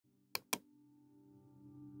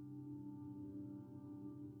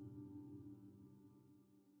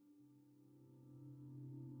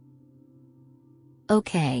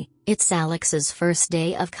Okay, it's Alex's first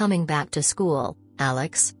day of coming back to school.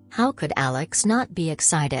 Alex, how could Alex not be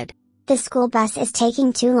excited? The school bus is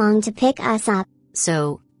taking too long to pick us up.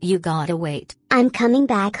 So, you gotta wait. I'm coming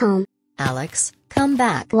back home. Alex, come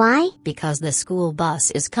back. Why? Because the school bus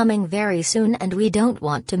is coming very soon and we don't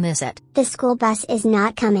want to miss it. The school bus is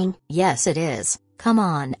not coming. Yes, it is. Come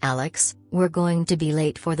on, Alex, we're going to be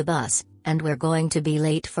late for the bus, and we're going to be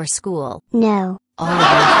late for school. No. All of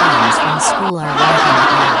your friends from school are waiting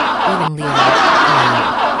at you, even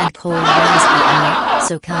Leo, and Cole Raspy,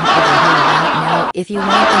 so come over here right now if you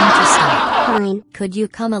want them to stop. Fine. Could you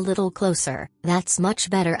come a little closer? That's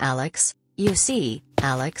much better, Alex. You see,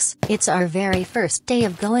 Alex, it's our very first day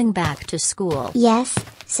of going back to school. Yes,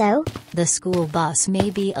 so? The school bus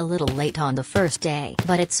may be a little late on the first day,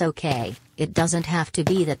 but it's okay. It doesn't have to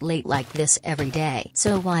be that late like this every day.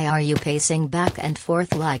 So why are you pacing back and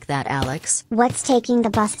forth like that, Alex? What's taking the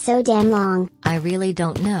bus so damn long? I really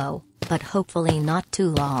don't know, but hopefully not too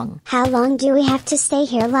long. How long do we have to stay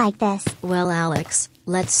here like this? Well, Alex,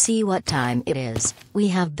 let's see what time it is. We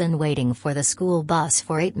have been waiting for the school bus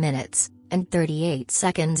for 8 minutes and 38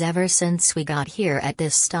 seconds ever since we got here at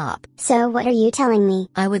this stop. So what are you telling me?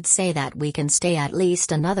 I would say that we can stay at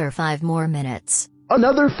least another 5 more minutes.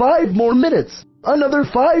 Another 5 more minutes! Another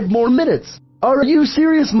 5 more minutes! Are you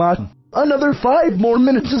serious, Martin? Another 5 more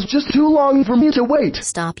minutes is just too long for me to wait!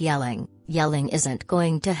 Stop yelling. Yelling isn't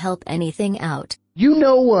going to help anything out. You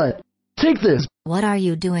know what? Take this! What are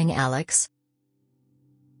you doing, Alex?